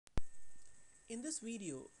In this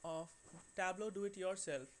video of Tableau Do It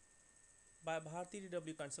Yourself by Bharati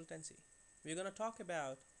DW Consultancy, we're going to talk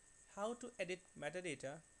about how to edit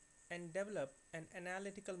metadata and develop an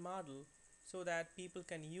analytical model so that people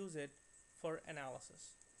can use it for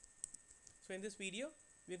analysis. So in this video,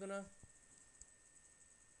 we're going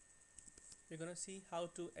to see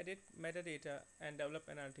how to edit metadata and develop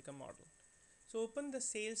an analytical model. So open the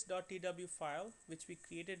Sales.TWB file, which we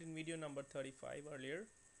created in video number 35 earlier.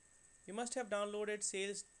 You must have downloaded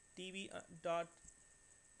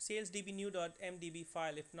salesdbnew.mdb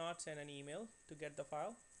file. If not, send an email to get the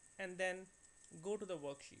file and then go to the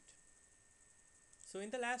worksheet. So in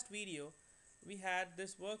the last video we had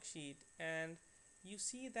this worksheet, and you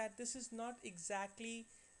see that this is not exactly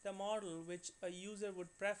the model which a user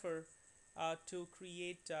would prefer to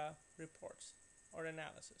create reports or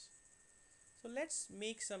analysis. So let's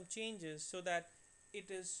make some changes so that it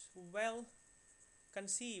is well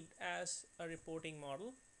conceived as a reporting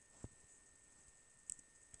model.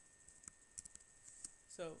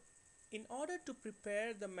 So in order to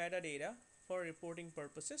prepare the metadata for reporting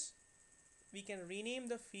purposes, we can rename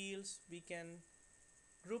the fields, we can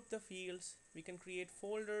group the fields, we can create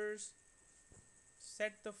folders,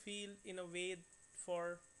 set the field in a way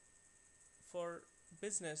for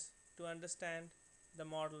business to understand the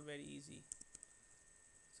model very easy.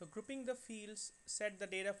 So grouping the fields, set the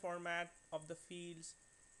data format of the fields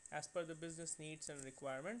as per the business needs and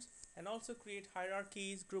requirements, and also create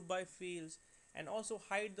hierarchies, group by fields, and also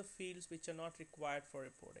hide the fields which are not required for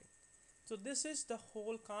reporting. So this is the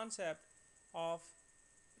whole concept of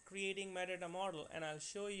creating metadata model, and I'll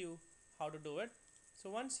show you how to do it. So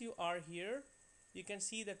once you are here, you can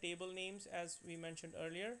see the table names as we mentioned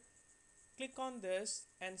earlier. Click on this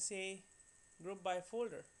and say group by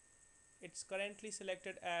folder. It's currently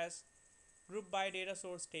selected as group by data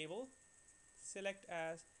source table. Select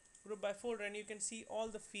as group by folder, and you can see all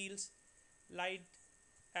the fields light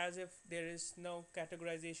as if there is no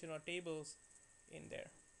categorization or tables in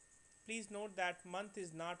there. Please note that month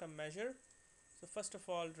is not a measure. So first of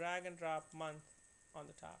all, drag and drop month on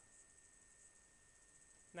the top.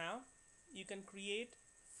 Now you can create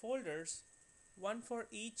folders, one for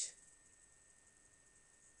each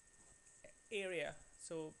area.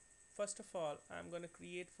 So first of all, I'm going to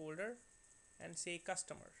create folder and say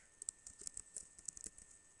customer,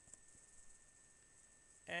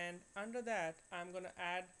 and under that I'm going to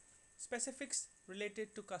add specifics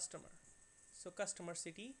related to customer. So customer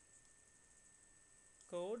city,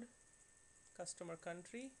 code, customer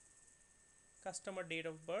country, customer date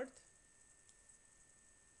of birth,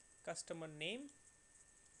 customer name,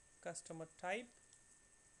 customer type.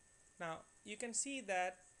 Now you can see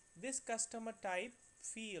that this customer type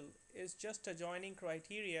field is just a joining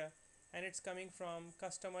criteria, and it's coming from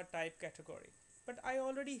customer type category, but I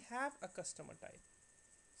already have a customer type,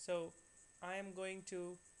 so I am going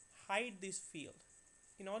to hide this field.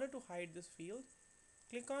 In order to hide this field,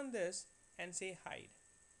 click on this and say hide.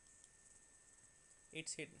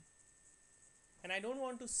 It's hidden, and I don't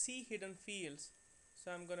want to see hidden fields,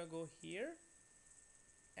 so I'm gonna go here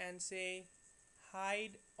and say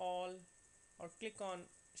hide all, or click on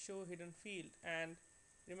show hidden field, and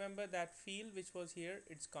remember that field which was here,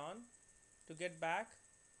 it's gone. To get back,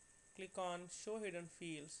 click on show hidden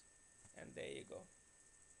fields, and there you go.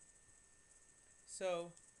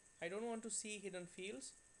 So I don't want to see hidden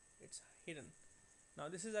fields, it's hidden. Now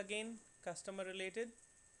this is again customer related,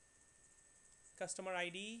 customer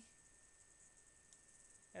ID,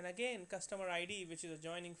 and again customer ID, which is a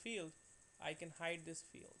joining field. I can hide this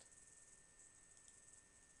field,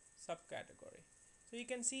 subcategory. So you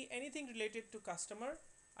can see anything related to customer,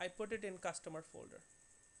 I put it in customer folder.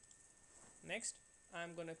 Next,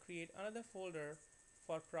 I'm going to create another folder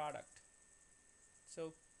for product.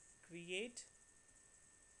 So create,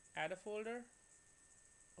 add a folder,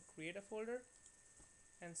 or create a folder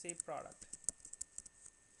and say product.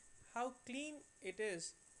 How clean it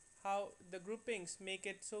is, how the groupings make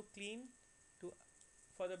it so clean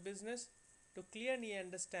for the business to clearly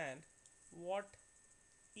understand what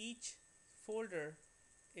each folder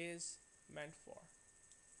is meant for.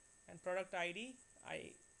 And product ID,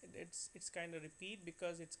 it's kind of repeat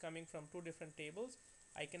because it's coming from two different tables.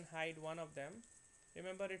 I can hide one of them.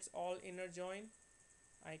 Remember, it's all inner join.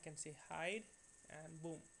 I can say hide, and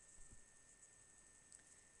boom.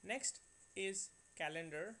 Next is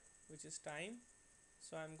calendar, which is time.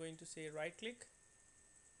 So I'm going to say right click,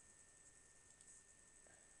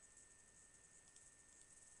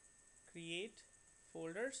 create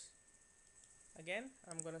folders. Again,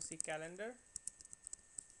 I'm going to say calendar,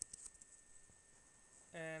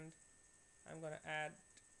 and I'm going to add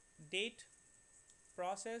date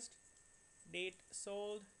processed, date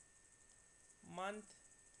sold, month,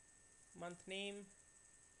 month name,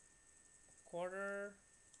 quarter,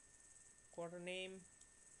 quarter name,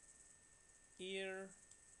 year,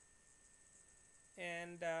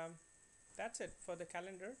 and that's it for the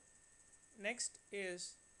calendar. Next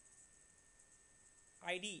is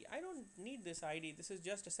ID. I don't need this ID. This is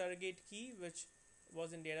just a surrogate key which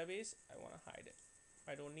was in database. I want to hide it.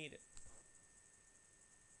 I don't need it.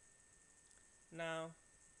 Now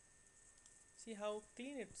see how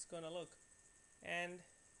clean it's gonna look. And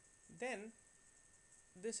then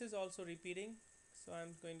this is also repeating, so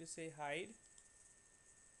I'm going to say hide.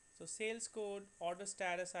 So sales code, order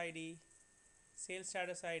status ID, sales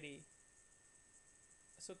status ID.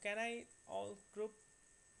 So can I all group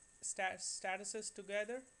statuses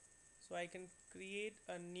together? So I can create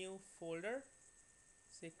a new folder,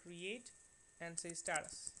 say create, and say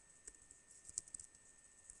status.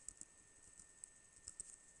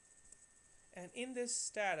 And in this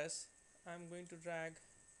status I'm going to drag,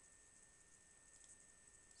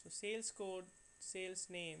 so sales code, sales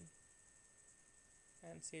name,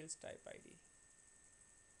 and sales type ID.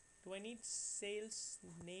 Do I need sales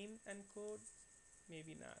name and code?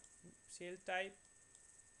 Maybe not. Sales type,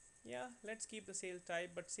 yeah, let's keep the sales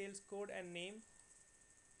type, but sales code and name,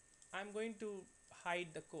 I'm going to hide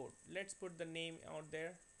the code. Let's put the name out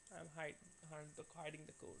there. I'm hiding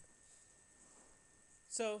the code.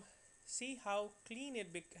 So see how clean it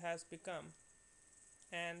has become.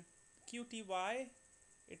 And QTY,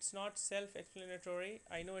 it's not self-explanatory.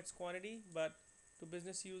 I know it's quantity, but to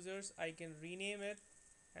business users I can rename it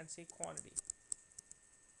and say quantity.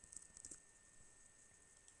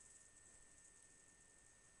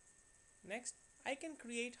 Next, I can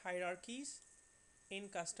create hierarchies in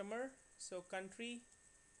customer. So country,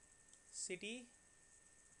 city,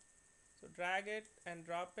 so drag it and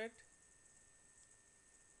drop it.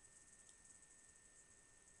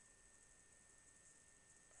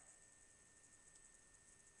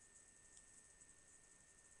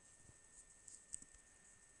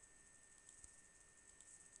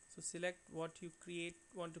 So select what you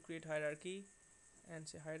want to create hierarchy, and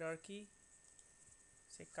say hierarchy,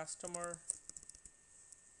 say customer,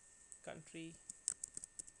 country,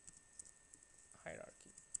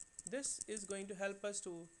 hierarchy. This is going to help us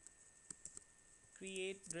to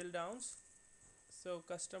create drill downs. So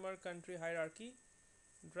customer, country, hierarchy,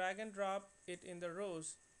 drag and drop it in the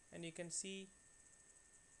rows, and you can see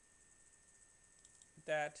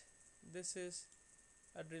that this is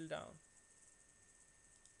a drill down.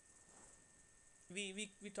 We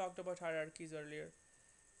talked about hierarchies earlier.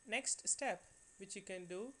 Next step which you can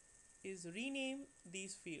do is rename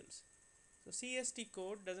these fields. So CST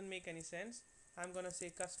code doesn't make any sense. I'm gonna say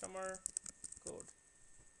customer code.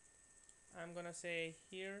 I'm gonna say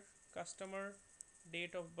here customer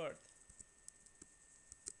date of birth.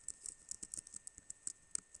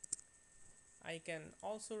 I can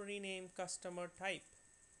also rename customer type.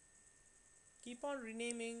 Keep on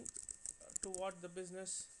renaming to what the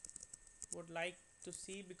business would like to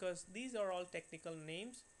see, because these are all technical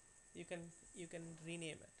names. You can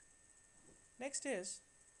rename it. Next is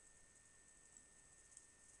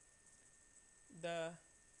the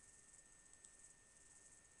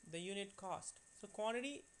unit cost. So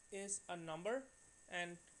quantity is a number,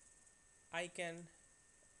 and I can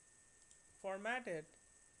format it.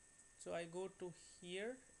 So I go to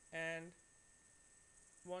here and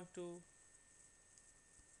want to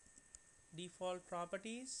default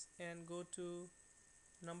properties and go to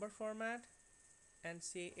number format and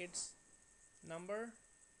say it's number,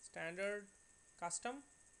 standard, custom,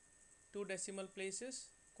 2 decimal places,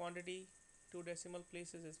 quantity 2 decimal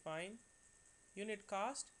places is fine. Unit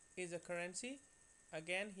cost is a currency.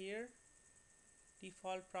 Again here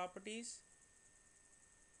default properties,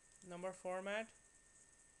 number format,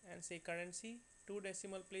 and say currency 2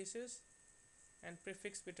 decimal places, and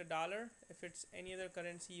prefix with a dollar. If it's any other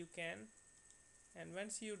currency you can. And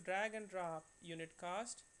once you drag and drop unit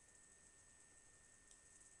cost,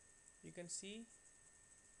 you can see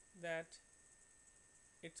that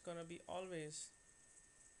it's gonna be always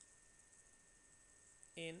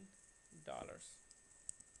in dollars.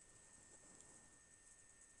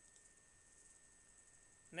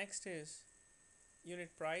 Next is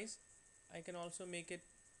unit price. I can also make it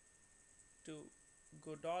to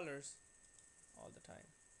go dollars all the time.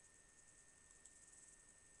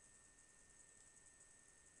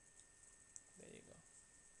 There you go.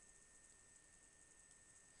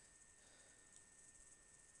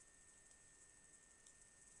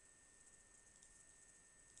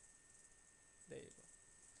 There you go.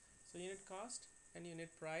 So unit cost and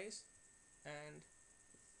unit price, and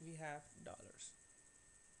we have dollars.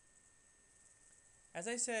 As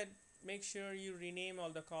I said, make sure you rename all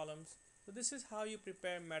the columns. So this is how you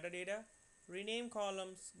prepare metadata. Rename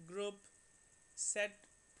columns, group, set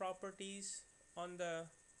properties on the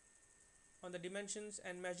dimensions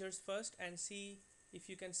and measures first, and see if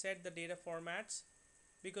you can set the data formats,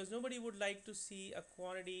 because nobody would like to see a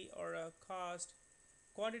quantity or a cost,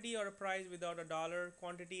 quantity or a price without a dollar,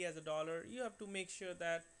 quantity as a dollar. You have to make sure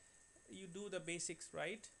that you do the basics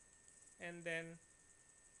right, and then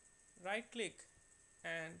right click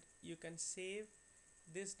and you can save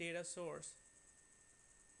this data source.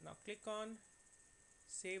 Now click on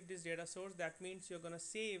save this data source. That means you're going to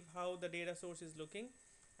save how the data source is looking,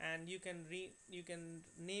 and you can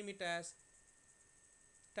name it as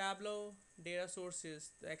Tableau data sources.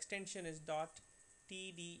 The extension is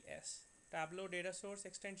 .tds. Tableau data source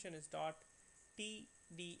extension is .tds.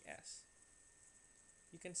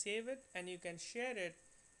 You can save it and you can share it.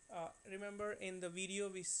 Remember, in the video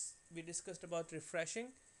we discussed about refreshing.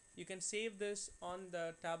 You can save this on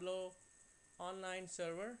the Tableau online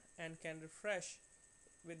server and can refresh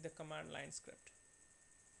with the command line script.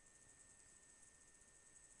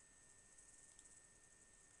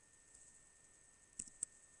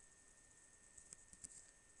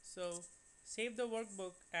 So save the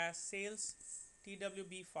workbook as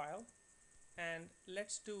Sales.TWB file, and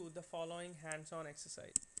let's do the following hands-on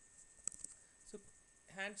exercise. So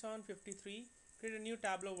hands-on 53, create a new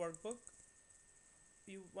Tableau workbook.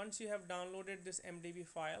 Once you have downloaded this MDB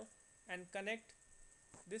file, and connect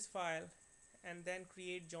this file and then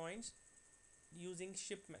create joins using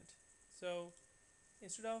shipment. So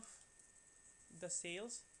instead of the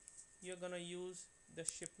sales, you're gonna use the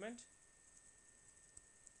shipment.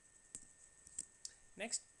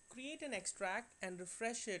 Next, create an extract and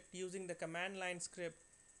refresh it using the command line script,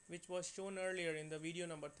 which was shown earlier in the video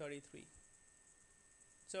number 33.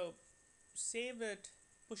 So save it,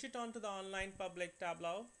 push it onto the online public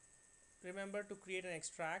Tableau. Remember to create an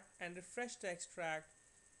extract and refresh the extract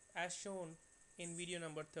as shown in video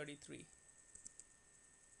number 33.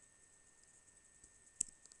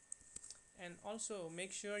 And also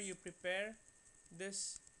make sure you prepare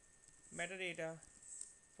this metadata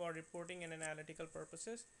for reporting and analytical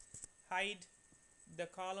purposes. Hide the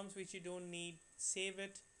columns which you don't need. Save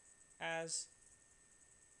it as,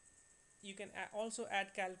 you can also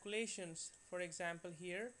add calculations. For example,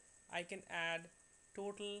 here I can add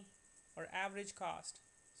total or average cost.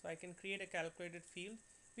 So I can create a calculated field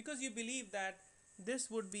because you believe that this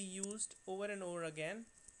would be used over and over again.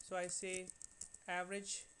 So I say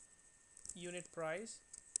average unit price.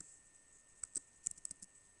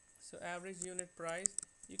 So average unit price,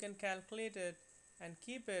 you can calculate it and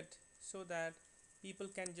keep it so that people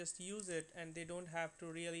can just use it and they don't have to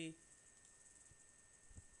really.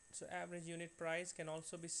 So average unit price can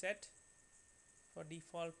also be set for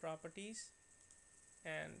default properties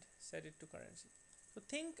and set it to currency. So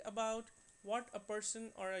think about what a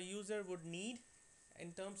person or a user would need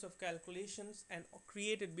in terms of calculations and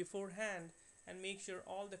create it beforehand, and make sure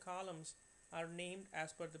all the columns are named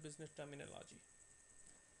as per the business terminology.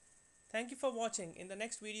 Thank you for watching. In the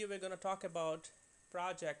next video we're going to talk about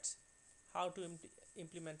projects, how to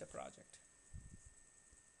implement a project.